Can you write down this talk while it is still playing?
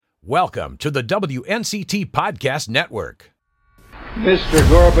Welcome to the WNCT Podcast Network. Mr.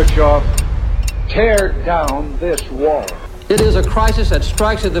 Gorbachev, tear down this wall. It is a crisis that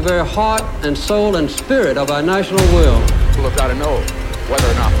strikes at the very heart and soul and spirit of our national will. People have got to know whether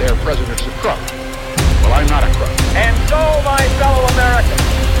or not their president's a crook. Well, I'm not a crook. And so, my fellow Americans,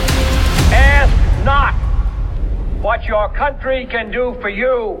 ask not what your country can do for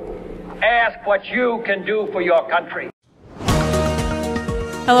you. Ask what you can do for your country.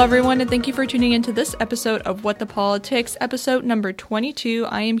 Hello, everyone, and thank you for tuning into this episode of What the Politics, episode number 22.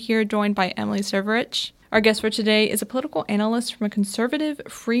 I am here joined by Emily Severich. Our guest for today is a political analyst from a conservative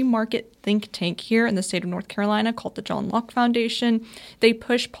free market think tank here in the state of North Carolina called the John Locke Foundation. They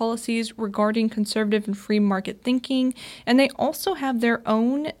push policies regarding conservative and free market thinking, and they also have their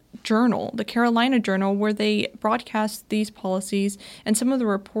own journal, the Carolina Journal, where they broadcast these policies and some of the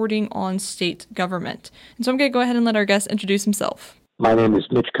reporting on state government. And so I'm going to go ahead and let our guest introduce himself. My name is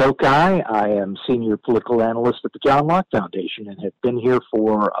Mitch Kokai. I am senior political analyst at the John Locke Foundation and have been here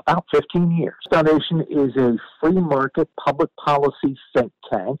for about 15 years. The foundation is a free market public policy think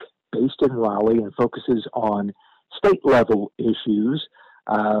tank based in Raleigh and focuses on state-level issues.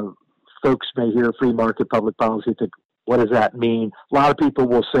 Folks may hear free market public policy, think, what does that mean? A lot of people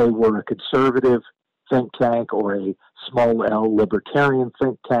will say we're a conservative think tank or a small L libertarian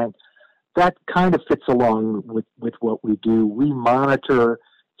think tank. That kind of fits along with what we do. We monitor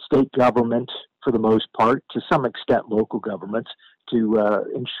state government for the most part, to some extent local governments, to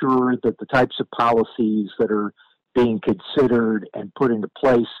ensure that the types of policies that are being considered and put into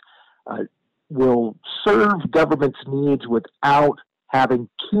place will serve government's needs without having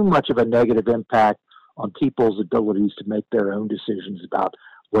too much of a negative impact on people's abilities to make their own decisions about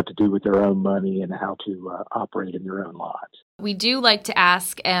what to do with their own money and how to operate in their own lives. We do like to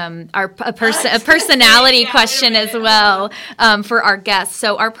ask a personality question as well for our guests.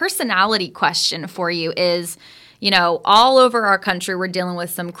 So our personality question for you is, all over our country, we're dealing with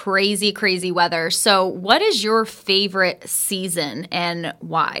some crazy, crazy weather. So what is your favorite season and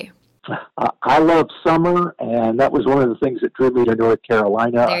why? I love summer, and that was one of the things that drew me to North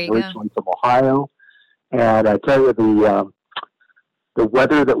Carolina. I'm originally from Ohio, and I tell you, the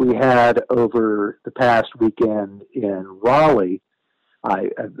weather that we had over the past weekend in Raleigh, I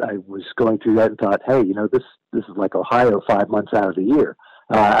was going through that and thought, hey, this is like Ohio 5 months out of the year.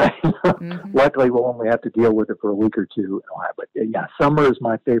 Luckily, we'll only have to deal with it for a week or two in Ohio. But yeah, summer is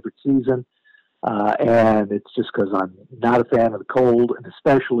my favorite season, and it's just because I'm not a fan of the cold, and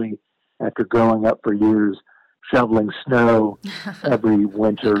especially after growing up for years shoveling snow every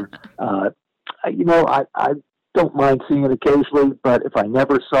winter. I don't mind seeing it occasionally, but if I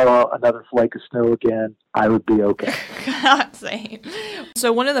never saw another flake of snow again, I would be okay. Same.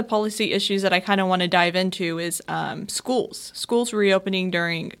 So one of the policy issues that I kind of want to dive into is schools reopening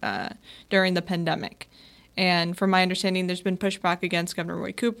during the pandemic. And from my understanding, there's been pushback against Governor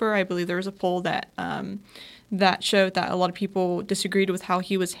Roy Cooper. I believe there was a poll that showed that a lot of people disagreed with how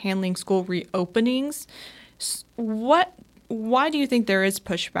he was handling school reopenings. Why do you think there is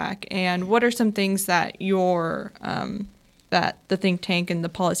pushback, and what are some things that that the think tank and the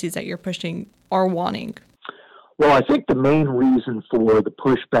policies that you're pushing are wanting? Well, I think the main reason for the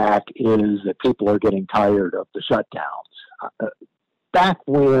pushback is that people are getting tired of the shutdowns. Back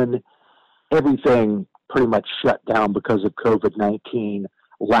when everything pretty much shut down because of COVID-19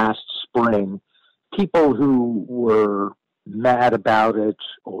 last spring, people who were mad about it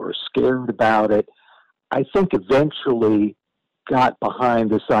or scared about it, I think eventually got behind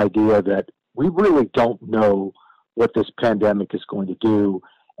this idea that we really don't know what this pandemic is going to do.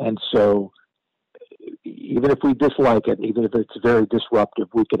 And so even if we dislike it, even if it's very disruptive,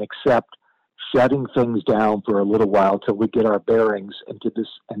 we can accept shutting things down for a little while till we get our bearings and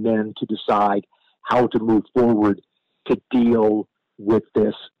then to decide how to move forward to deal with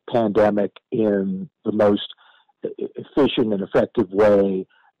this pandemic in the most efficient and effective way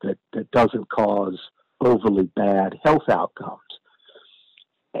that doesn't cause overly bad health outcomes.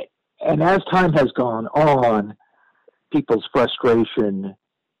 And as time has gone on, people's frustration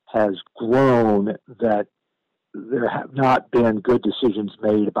has grown that there have not been good decisions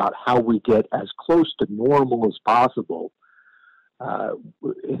made about how we get as close to normal as possible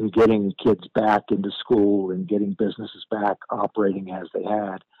in getting kids back into school and getting businesses back operating as they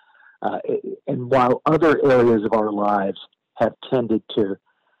had. And while other areas of our lives have tended to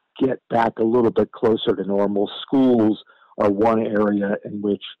get back a little bit closer to normal, schools are one area in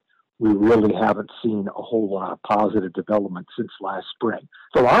which we really haven't seen a whole lot of positive development since last spring.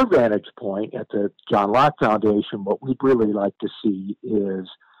 From our vantage point at the John Locke Foundation, what we'd really like to see is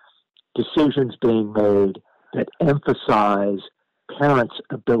decisions being made that emphasize parents'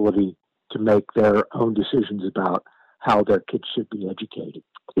 ability to make their own decisions about how their kids should be educated.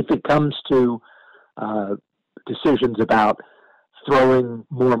 If it comes to decisions about throwing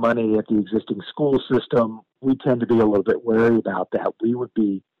more money at the existing school system, we tend to be a little bit wary about that. We would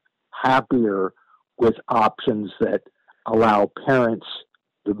be happier with options that allow parents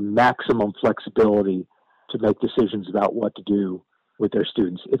the maximum flexibility to make decisions about what to do with their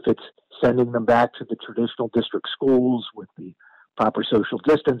students. If it's sending them back to the traditional district schools with the proper social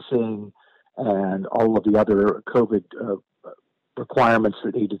distancing and all of the other COVID requirements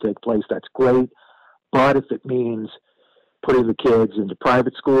that need to take place, that's great. But if it means putting the kids into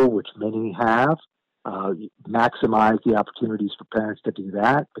private school, which many have, maximize the opportunities for parents to do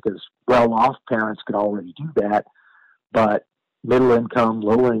that, because well-off parents could already do that, but middle-income,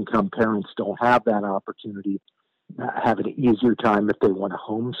 lower-income parents don't have that opportunity, have an easier time if they want to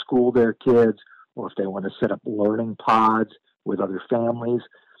homeschool their kids or if they want to set up learning pods with other families.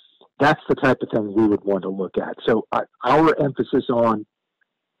 That's the type of thing we would want to look at. So our emphasis is on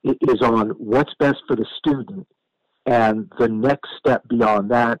what's best for the student, and the next step beyond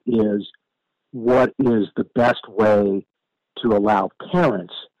that is what is the best way to allow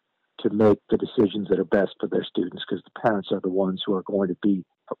parents to make the decisions that are best for their students, because the parents are the ones who are going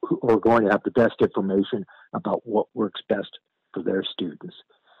to have the best information about what works best for their students.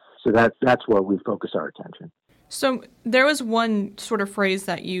 So that's where we focus our attention. So there was one sort of phrase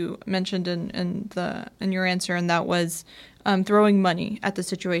that you mentioned in your answer, and that was throwing money at the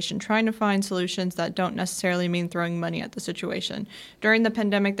situation, trying to find solutions that don't necessarily mean throwing money at the situation. During the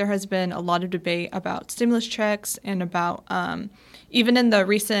pandemic, there has been a lot of debate about stimulus checks and about even in the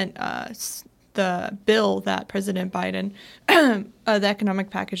recent the bill that President Biden, the economic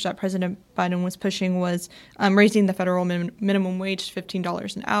package that President Biden was pushing was raising the federal minimum wage to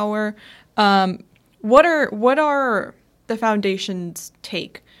 $15 an hour. What are the foundation's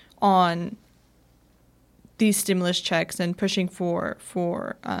take on these stimulus checks and pushing for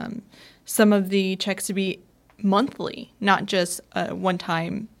some of the checks to be monthly, not just a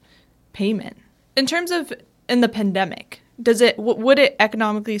one-time payment? In terms of in the pandemic, would it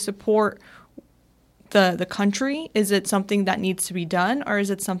economically support the country? Is it something that needs to be done, or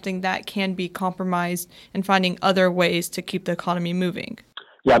is it something that can be compromised in finding other ways to keep the economy moving?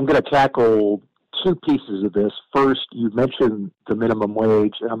 Yeah, I'm going to tackle two pieces of this. First, you mentioned the minimum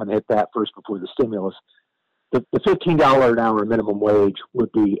wage, and I'm going to hit that first before the stimulus. The $15 an hour minimum wage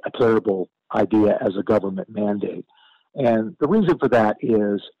would be a terrible idea as a government mandate. And the reason for that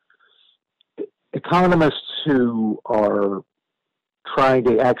is economists who are trying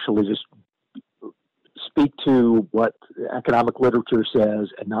to actually just speak to what economic literature says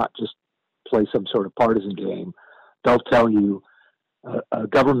and not just play some sort of partisan game, they'll tell you a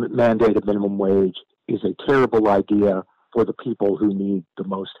government mandated minimum wage is a terrible idea for the people who need the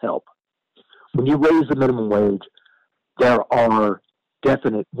most help. When you raise the minimum wage, there are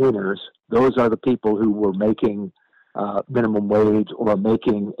definite winners. Those are the people who were making minimum wage or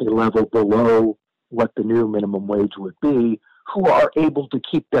making a level below what the new minimum wage would be, who are able to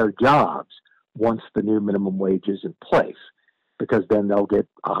keep their jobs once the new minimum wage is in place, because then they'll get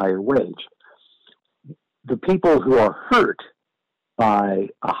a higher wage. The people who are hurt by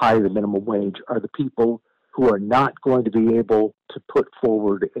a higher minimum wage are the people who are not going to be able to put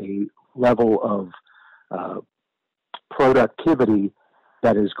forward a level of productivity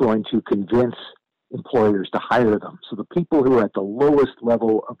that is going to convince employers to hire them. So the people who are at the lowest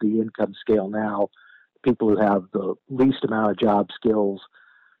level of the income scale now, people who have the least amount of job skills,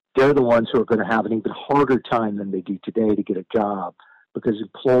 they're the ones who are going to have an even harder time than they do today to get a job, because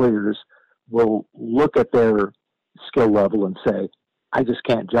employers will look at their skill level and say, I just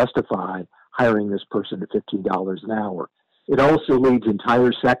can't justify hiring this person at $15 an hour. It also leads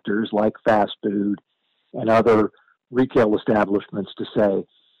entire sectors like fast food and other retail establishments to say,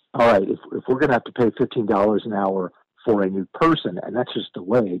 all right, if we're going to have to pay $15 an hour for a new person, and that's just a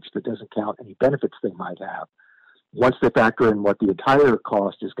wage, that doesn't count any benefits they might have. Once they factor in what the entire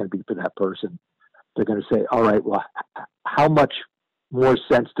cost is going to be for that person, they're going to say, all right, well, how much more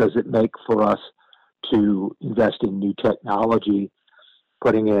sense does it make for us to invest in new technology,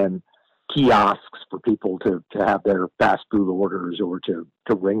 putting in kiosks for people to have their fast food orders or to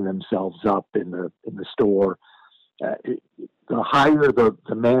ring themselves up in the store? The higher the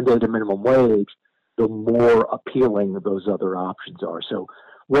mandated minimum wage, the more appealing those other options are. So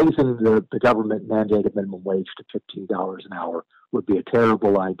raising the government mandated minimum wage to $15 an hour would be a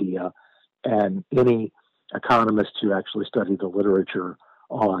terrible idea. And any economists who actually study the literature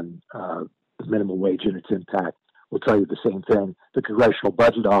on the minimum wage and its impact will tell you the same thing. The Congressional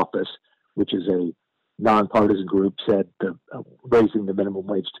Budget Office, which is a nonpartisan group said raising the minimum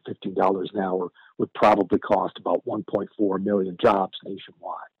wage to $15 an hour would probably cost about 1.4 million jobs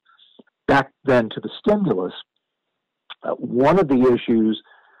nationwide. Back then to the stimulus, one of the issues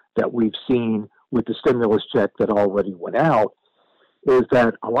that we've seen with the stimulus check that already went out is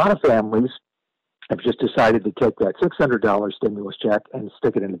that a lot of families have just decided to take that $600 stimulus check and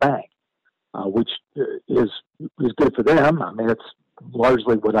stick it in the bank, which is good for them. I mean, it's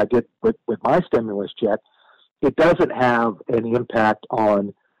largely what I did with my stimulus check. It doesn't have any impact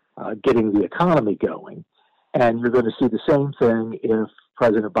on getting the economy going. And you're going to see the same thing if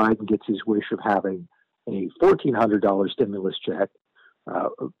President Biden gets his wish of having a $1,400 stimulus check.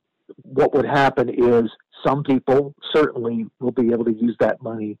 What would happen is some people certainly will be able to use that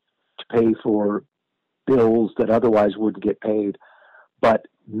money to pay for bills that otherwise wouldn't get paid. But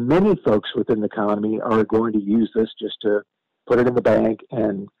many folks within the economy are going to use this just to put it in the bank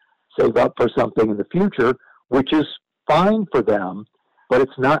and save up for something in the future, which is fine for them, but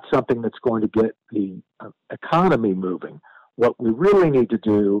it's not something that's going to get the economy moving. What we really need to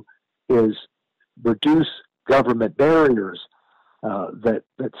do is reduce government barriers that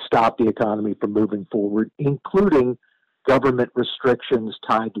stop the economy from moving forward, including government restrictions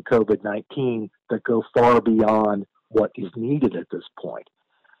tied to COVID-19 that go far beyond what is needed at this point.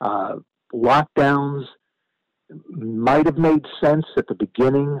 Lockdowns might have made sense at the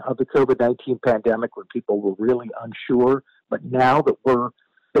beginning of the COVID-19 pandemic when people were really unsure, but now that we're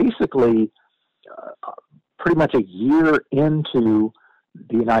basically pretty much a year into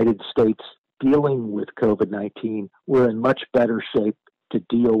the United States dealing with COVID-19, we're in much better shape to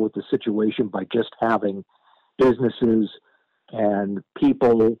deal with the situation by just having businesses and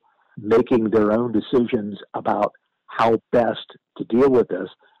people making their own decisions about how best to deal with this.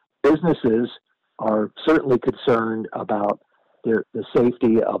 Businesses are certainly concerned about the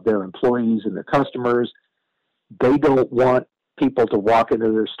safety of their employees and their customers. They don't want people to walk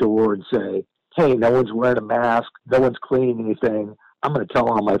into their store and say, hey, no one's wearing a mask, no one's cleaning anything. I'm going to tell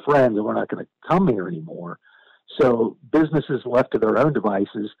all my friends and we're not going to come here anymore. So businesses left to their own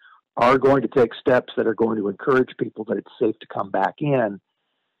devices are going to take steps that are going to encourage people that it's safe to come back in.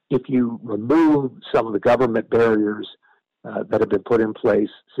 If you remove some of the government barriers that have been put in place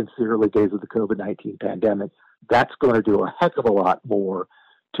since the early days of the COVID-19 pandemic, that's going to do a heck of a lot more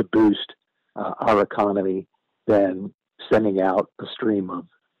to boost our economy than sending out a stream of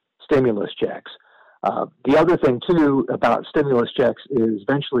stimulus checks. The other thing, too, about stimulus checks is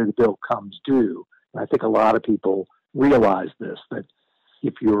eventually the bill comes due. And I think a lot of people realize this, that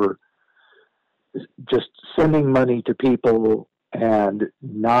if you're just sending money to people and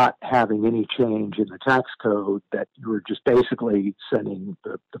not having any change in the tax code, that you're just basically sending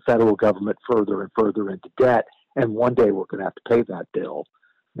the federal government further and further into debt. And one day we're going to have to pay that bill.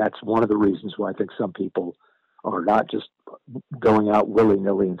 That's one of the reasons why I think some people are not just going out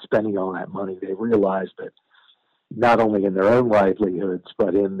willy-nilly and spending all that money. They realize that not only in their own livelihoods,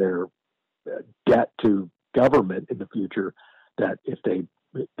 but in their debt to government in the future, that if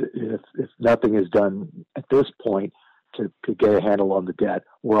nothing is done at this point to get a handle on the debt,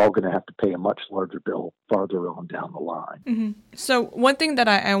 we're all going to have to pay a much larger bill farther on down the line. Mm-hmm. So one thing that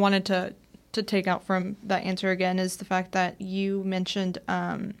I wanted to take out from that answer again is the fact that you mentioned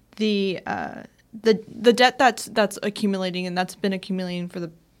the debt that's accumulating, and that's been accumulating for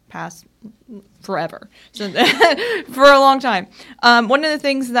the past forever, so for a long time. One of the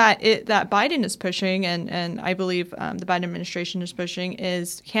things that Biden is pushing, and I believe the Biden administration is pushing,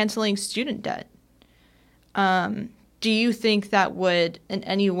 is canceling student debt. Do you think that would in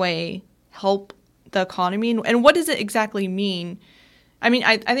any way help the economy? And what does it exactly mean? I mean,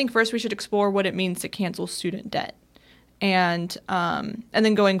 I think first we should explore what it means to cancel student debt. And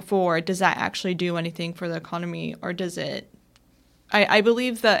then going forward, does that actually do anything for the economy, or does it? I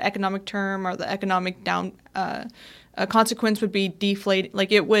believe the economic term or the economic consequence would be deflate,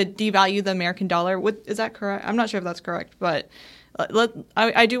 like it would devalue the American dollar. Is that correct? I'm not sure if that's correct, but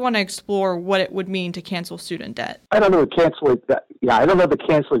I do want to explore what it would mean to cancel student debt. I don't know if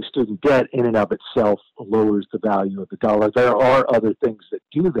canceling student debt in and of itself lowers the value of the dollar. There are other things that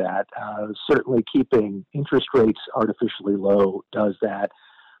do that. Certainly keeping interest rates artificially low does that.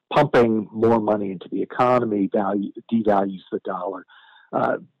 Pumping more money into the economy devalues the dollar.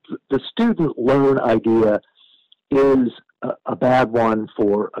 The student loan idea is a bad one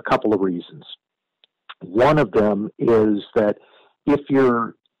for a couple of reasons. One of them is that if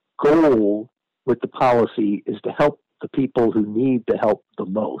your goal with the policy is to help the people who need the help the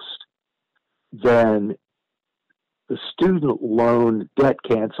most, then the student loan debt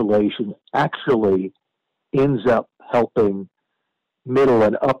cancellation actually ends up helping middle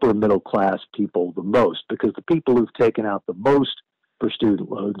and upper middle class people the most, because the people who've taken out the most for student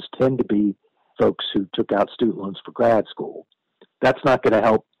loans tend to be folks who took out student loans for grad school. That's not going to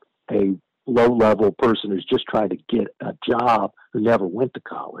help a low-level person who's just trying to get a job who never went to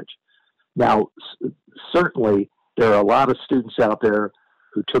college. Now, certainly, there are a lot of students out there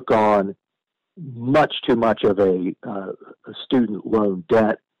who took on much too much of a student loan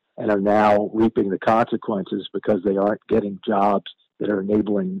debt and are now reaping the consequences because they aren't getting jobs that are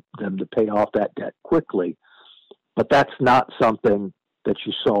enabling them to pay off that debt quickly. But that's not something that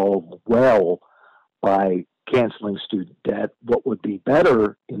you solve well by canceling student debt. What would be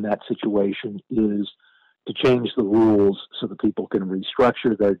better in that situation is to change the rules so that people can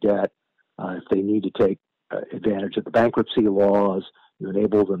restructure their debt. If they need to take advantage of the bankruptcy laws, you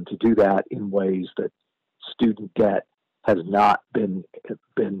enable them to do that in ways that student debt has not been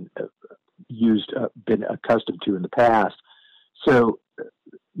accustomed to in the past. So,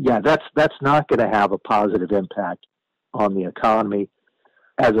 yeah, that's not going to have a positive impact on the economy.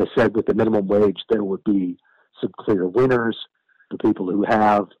 As I said, with the minimum wage, there would be some clear winners. The people who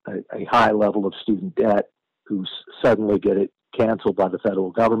have a high level of student debt, who suddenly get it canceled by the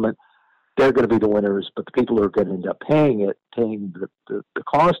federal government, they're going to be the winners. But the people who are going to end up paying the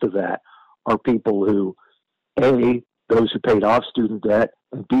cost of that, are people who, A, those who paid off student debt,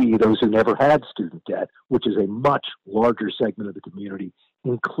 and B, those who never had student debt, which is a much larger segment of the community,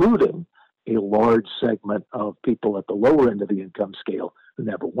 including a large segment of people at the lower end of the income scale who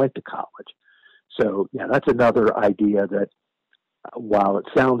never went to college. So, yeah, that's another idea that, while it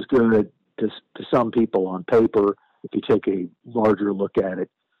sounds good to some people on paper, if you take a larger look at it,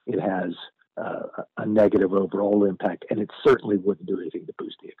 it has a negative overall impact, and it certainly wouldn't do anything to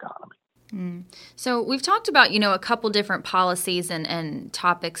boost the economy. So we've talked about, a couple different policies and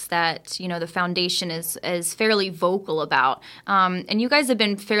topics that, the foundation is fairly vocal about. And you guys have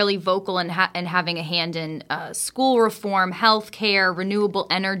been fairly vocal in having a hand in school reform, healthcare, renewable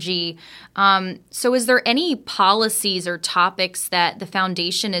energy. So is there any policies or topics that the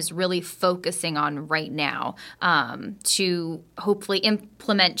foundation is really focusing on right now to hopefully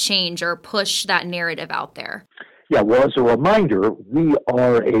implement change or push that narrative out there? Yeah, well, as a reminder, we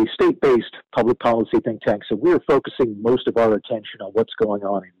are a state-based public policy think tank, so we're focusing most of our attention on what's going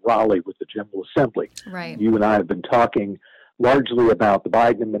on in Raleigh with the General Assembly. Right. You and I have been talking largely about the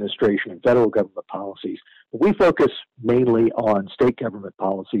Biden administration and federal government policies, but we focus mainly on state government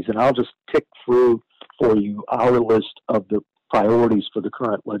policies, and I'll just tick through for you our list of the priorities for the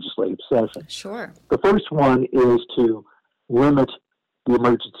current legislative session. Sure. The first one is to limit the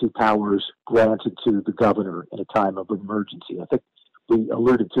emergency powers granted to the governor in a time of emergency. I think we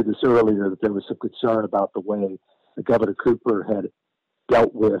alluded to this earlier, that there was some concern about the way the Governor Cooper had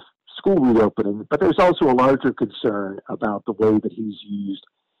dealt with school reopening, but there's also a larger concern about the way that he's used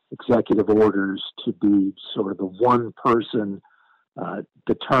executive orders to be sort of the one person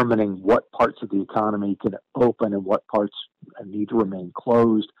determining what parts of the economy can open and what parts need to remain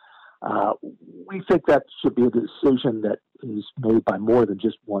closed. We think that should be a decision that is made by more than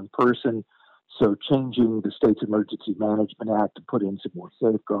just one person. So changing the state's Emergency Management Act to put in some more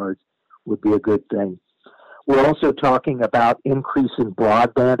safeguards would be a good thing. We're also talking about increasing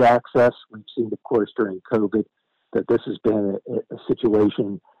broadband access. We've seen, of course, during COVID that this has been a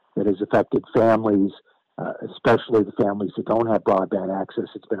situation that has affected families, especially the families that don't have broadband access.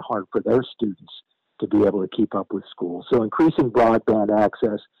 It's been hard for their students to be able to keep up with school. So increasing broadband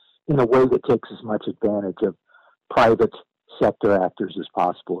access in a way that takes as much advantage of private sector actors as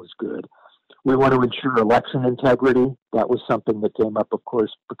possible is good. We want to ensure election integrity. That was something that came up, of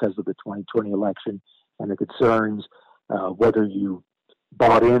course, because of the 2020 election and the concerns, whether you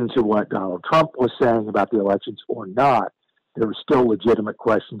bought into what Donald Trump was saying about the elections or not. There were still legitimate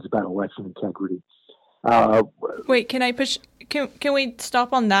questions about election integrity. Wait, can I push? Can we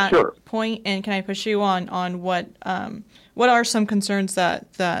stop on that point? And can I push you on what are some concerns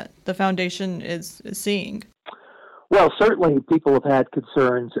that the foundation is seeing? Well, certainly people have had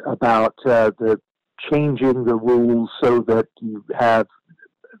concerns about the changing the rules so that you have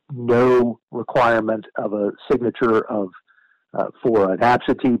no requirement of a signature for an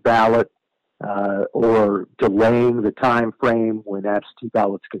absentee ballot, or delaying the time frame when absentee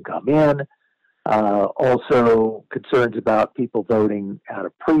ballots can come in. Also concerns about people voting out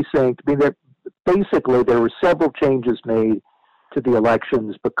of precinct. I mean, basically there were several changes made to the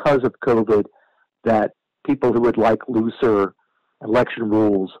elections because of COVID that people who would like looser election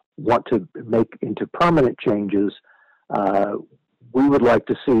rules want to make into permanent changes. We would like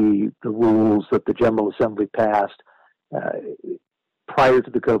to see the rules that the General Assembly passed prior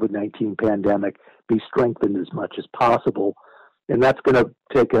to the COVID-19 pandemic be strengthened as much as possible. And that's going to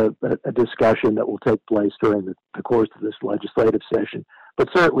take a discussion that will take place during the course of this legislative session. But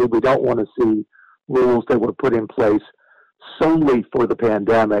certainly we don't want to see rules that were put in place solely for the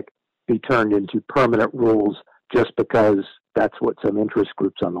pandemic be turned into permanent rules just because that's what some interest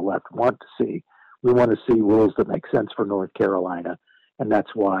groups on the left want to see. We want to see rules that make sense for North Carolina, and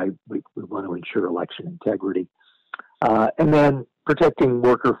that's why we want to ensure election integrity. And then protecting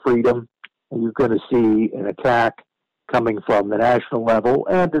worker freedom. You're going to see an attack coming from the national level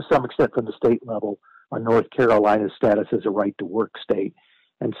and to some extent from the state level on North Carolina's status as a right-to-work state.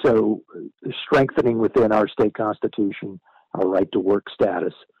 And so strengthening within our state constitution our right-to-work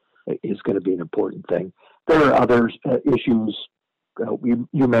status is going to be an important thing. There are other issues you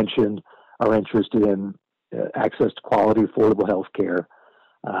mentioned our interest in access to quality, affordable health care,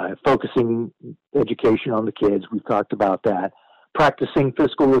 focusing education on the kids. We've talked about that. Practicing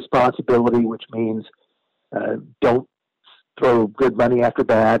fiscal responsibility, which means don't throw good money after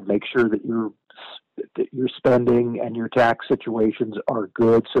bad. Make sure that your spending and your tax situations are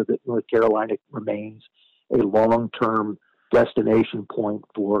good so that North Carolina remains a long-term destination point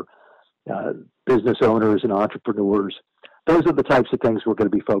for business owners and entrepreneurs. Those are the types of things we're going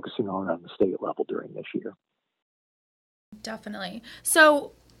to be focusing on the state level during this year. Definitely.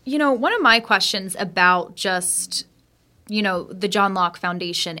 So, one of my questions about just, the John Locke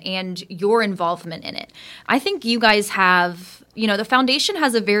Foundation and your involvement in it, I think you guys have, the foundation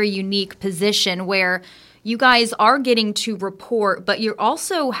has a very unique position where you guys are getting to report, but you're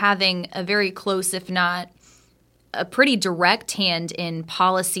also having a very close, if not a pretty direct hand in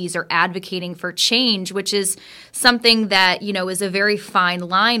policies or advocating for change, which is something that, is a very fine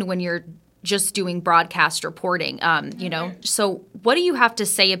line when you're just doing broadcast reporting, So what do you have to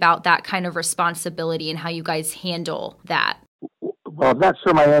say about that kind of responsibility and how you guys handle that? Well, I'm not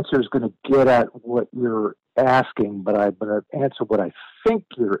sure my answer is going to get at what you're asking, but I'm going to answer what I think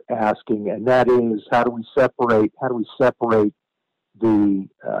you're asking, and that is how do we separate the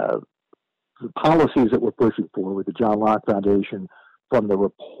policies that we're pushing for with the John Locke Foundation from the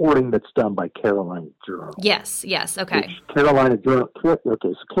reporting that's done by Carolina Journal. Yes, okay. Carolina Journal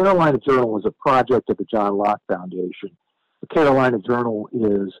was a project of the John Locke Foundation. The Carolina Journal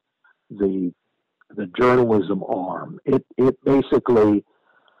is the journalism arm. It basically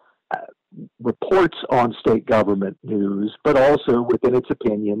reports on state government news, but also within its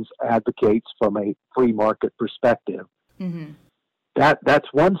opinions advocates from a free market perspective. Mm-hmm. That's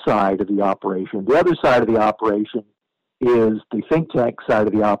one side of the operation. The other side of the operation is the think tank side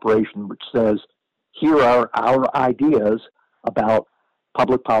of the operation, which says, here are our ideas about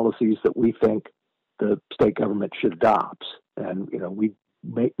public policies that we think the state government should adopt. And, we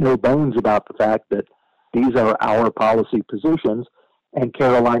make no bones about the fact that these are our policy positions, and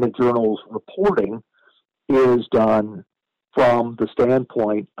Carolina Journal's reporting is done from the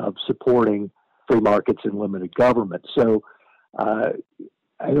standpoint of supporting free markets and limited government. So,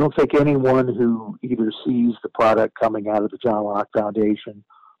 I don't think anyone who either sees the product coming out of the John Locke Foundation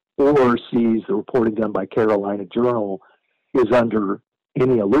or sees the reporting done by Carolina Journal is under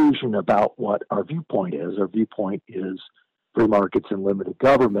any illusion about what our viewpoint is. Our viewpoint is free markets and limited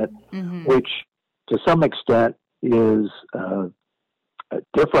government, mm-hmm. which to some extent is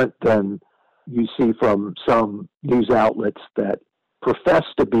different than you see from some news outlets that profess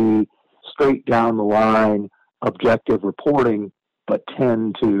to be straight down the line objective reporting, but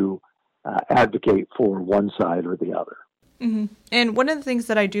tend to advocate for one side or the other. Mm-hmm. And one of the things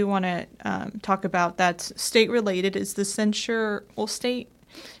that I do want to talk about that's state-related is the censure. Well,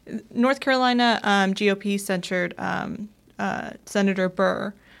 North Carolina GOP censured Senator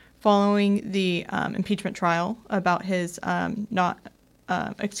Burr following the impeachment trial about his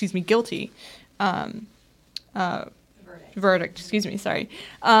guilty verdict.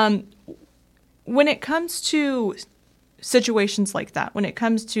 When it comes to situations like that, when it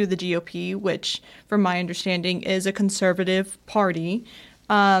comes to the GOP, which from my understanding is a conservative party,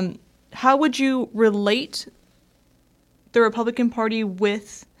 how would you relate the Republican Party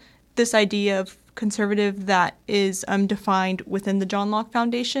with this idea of conservative that is defined within the John Locke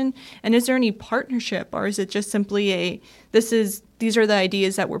Foundation? And is there any partnership, or is it just simply these are the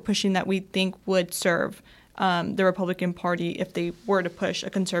ideas that we're pushing that we think would serve the Republican Party if they were to push a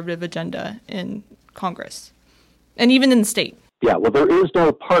conservative agenda in Congress and even in the state? Yeah, well, there is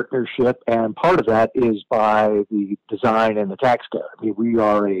no partnership, and part of that is by the design and the tax code. I mean, we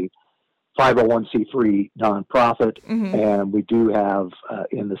are a 501c3 nonprofit, mm-hmm. and we do have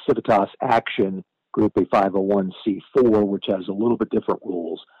in the Civitas Action Group a 501c4, which has a little bit different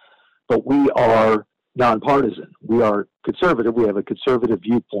rules. But we are nonpartisan. We are conservative. We have a conservative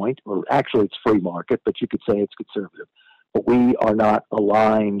viewpoint, or actually it's free market, but you could say it's conservative. but we are not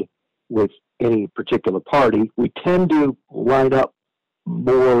aligned with any particular party. We tend to line up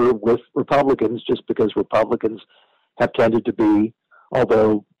more with Republicans just because Republicans have tended to be,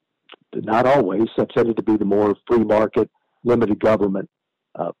 although not always, have tended to be the more free market, limited government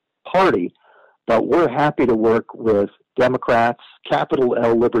party. But we're happy to work with Democrats, capital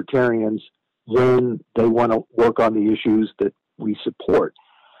L libertarians, when they want to work on the issues that we support.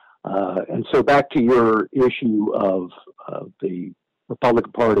 And so back to your issue of the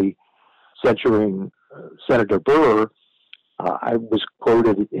Republican Party censuring Senator Burr, I was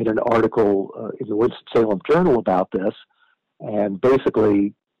quoted in an article in the Winston-Salem Journal about this, and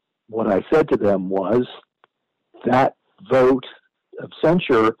basically what I said to them was that vote of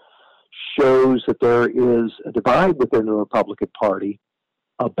censure shows that there is a divide within the Republican Party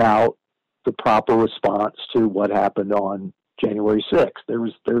about the proper response to what happened on January 6th.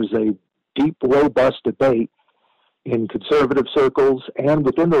 There's a deep, robust debate in conservative circles and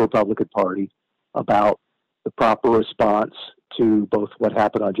within the Republican Party about the proper response to both what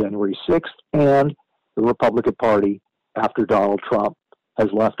happened on January 6th and the Republican Party after Donald Trump has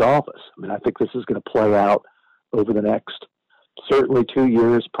left office. I mean, I think this is going to play out over the next certainly 2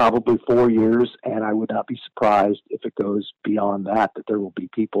 years, probably 4 years, and I would not be surprised if it goes beyond that there will be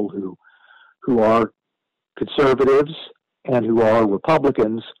people who are conservatives and who are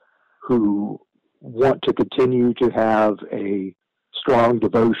Republicans who want to continue to have a strong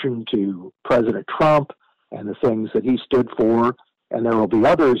devotion to President Trump and the things that he stood for. And there will be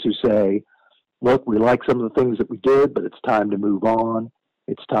others who say, look, we like some of the things that we did, but it's time to move on.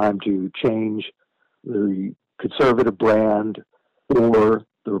 It's time to change the conservative brand or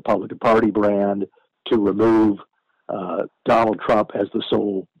the Republican Party brand to remove Donald Trump as the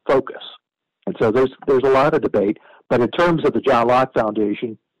sole focus. And so there's a lot of debate. But in terms of the John Locke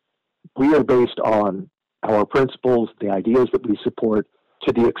Foundation, we are based on our principles, the ideas that we support,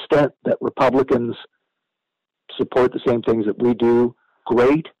 to the extent that Republicans support the same things that we do,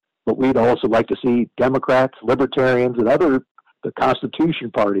 great, but we'd also like to see Democrats, Libertarians, and the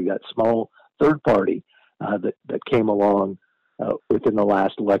Constitution Party, that small third party that came along within the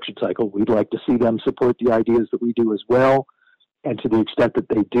last election cycle. We'd like to see them support the ideas that we do as well. And to the extent that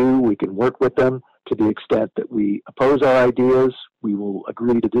they do, we can work with them. To the extent that we oppose our ideas, we will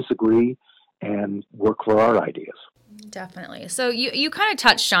agree to disagree and work for our ideas. Definitely. So you kind of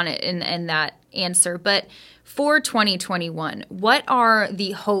touched on it in that answer, but for 2021, what are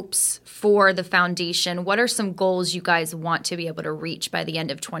the hopes for the foundation? What are some goals you guys want to be able to reach by the end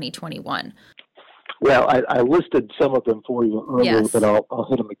of 2021? Well, I listed some of them for you earlier, yes, but I'll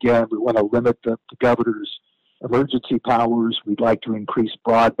hit them again. We want to limit the governor's emergency powers. We'd like to increase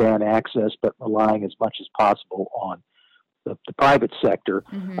broadband access, but relying as much as possible on the private sector.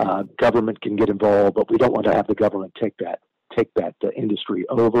 Mm-hmm. Government can get involved, but we don't want to have the government take that industry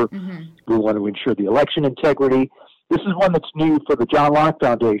over. Mm-hmm. We want to ensure the election integrity. This is one that's new for the John Locke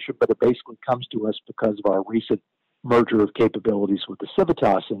Foundation, but it basically comes to us because of our recent merger of capabilities with the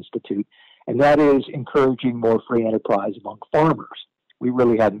Civitas Institute, and that is encouraging more free enterprise among farmers. We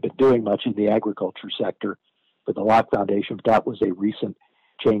really hadn't been doing much in the agriculture sector for the Locke Foundation, but that was a recent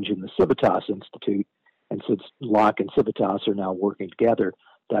change in the Civitas Institute. And since Locke and Civitas are now working together,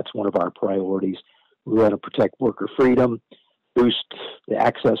 that's one of our priorities. We want to protect worker freedom, boost the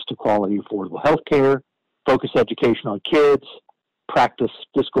access to quality, affordable health care, focus education on kids, practice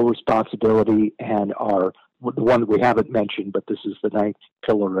fiscal responsibility, and the one that we haven't mentioned, but this is the ninth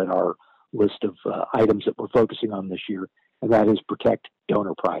pillar in our list of items that we're focusing on this year, and that is protect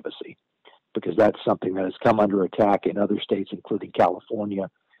donor privacy, because that's something that has come under attack in other states, including California,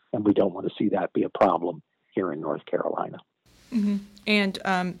 and we don't want to see that be a problem here in North Carolina. Mm-hmm. And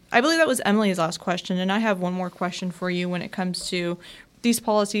I believe that was Emily's last question, and I have one more question for you when it comes to these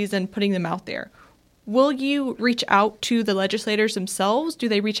policies and putting them out there. Will you reach out to the legislators themselves? Do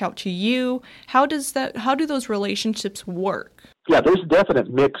they reach out to you? How do those relationships work? Yeah, there's a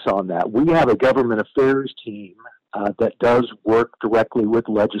definite mix on that. We have a government affairs team that does work directly with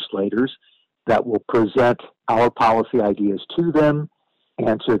legislators that will present our policy ideas to them,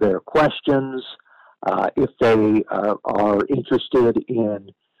 answer their questions. If they are interested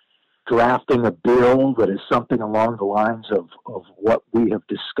in drafting a bill that is something along the lines of what we have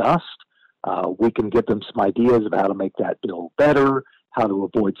discussed, we can give them some ideas of how to make that bill better, how to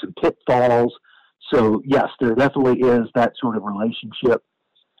avoid some pitfalls. So, yes, there definitely is that sort of relationship.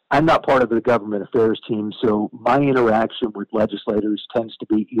 I'm not part of the government affairs team, so my interaction with legislators tends to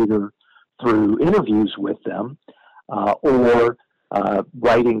be either through interviews with them or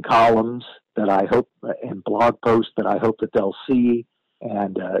writing columns that I hope and blog posts that I hope that they'll see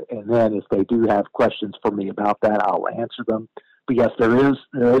And then if they do have questions for me about that, I'll answer them. But yes, there is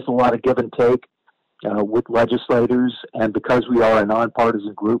a lot of give and take with legislators, and because we are a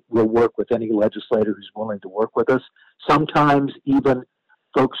nonpartisan group, we'll work with any legislator who's willing to work with us. Sometimes even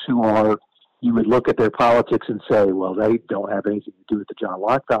folks who are, you would look at their politics and say, well, they don't have anything to do with the John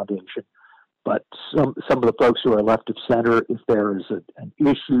Locke Foundation. But some of the folks who are left of center, if there is an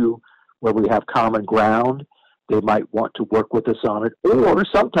issue where we have common ground, they might want to work with us on it. Or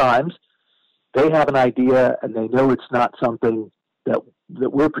sometimes they have an idea and they know it's not something that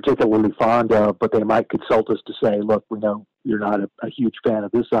we're particularly fond of, but they might consult us to say, look, we know you're not a huge fan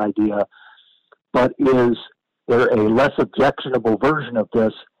of this idea, but is there a less objectionable version of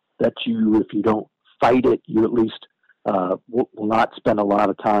this that you, if you don't fight it, you at least will not spend a lot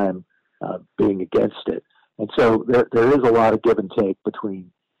of time being against it. And so there is a lot of give and take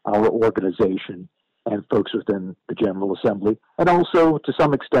between our organization and folks within the General Assembly, and also to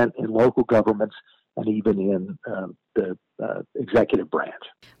some extent in local governments and even in the executive branch.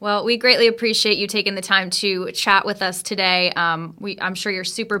 Well, we greatly appreciate you taking the time to chat with us today. I'm sure you're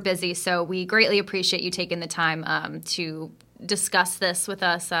super busy, so we greatly appreciate you taking the time to discuss this with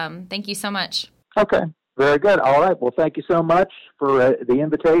us. Thank you so much. Okay. Very good. All right. Well, thank you so much for the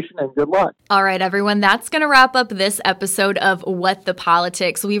invitation, and good luck. All right, everyone. That's going to wrap up this episode of What the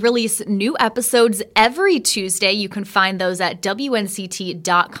Politics. We release new episodes every Tuesday. You can find those at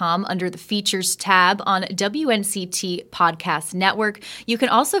WNCT.com under the Features tab on WNCT Podcast Network. You can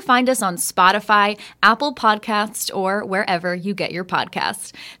also find us on Spotify, Apple Podcasts, or wherever you get your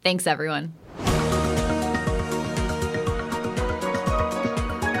podcasts. Thanks, everyone.